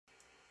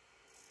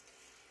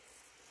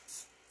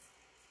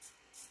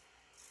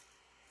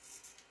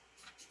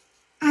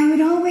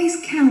would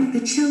always count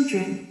the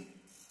children.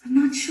 I'm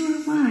not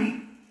sure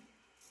why.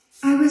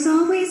 I was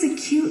always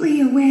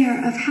acutely aware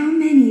of how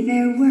many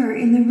there were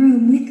in the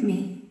room with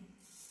me.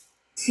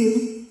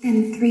 2,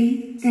 then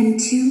 3, then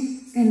 2,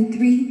 then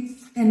 3,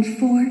 then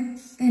 4,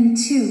 then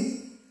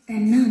 2,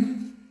 then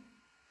none.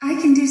 I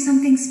can do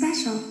something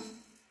special.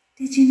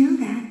 Did you know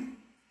that?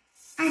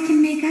 I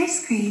can make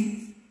ice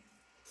cream.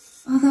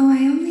 Although I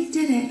only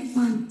did it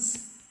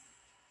once.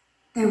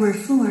 There were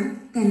 4,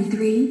 then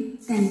 3,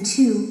 then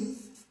 2,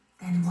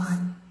 then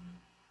 1.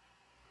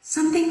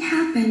 Something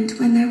happened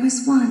when there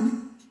was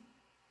 1.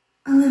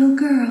 A little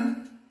girl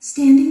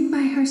standing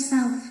by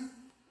herself.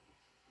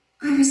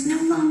 I was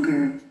no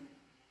longer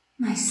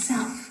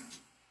myself,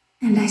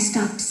 and I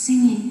stopped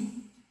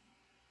singing.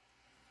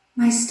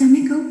 My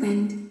stomach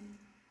opened,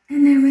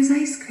 and there was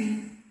ice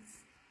cream.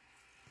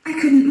 I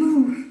couldn't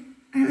move,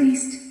 at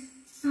least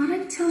not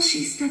until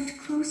she stepped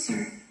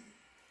closer.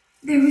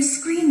 There was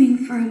screaming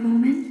for a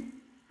moment,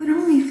 but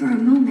only for a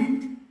moment.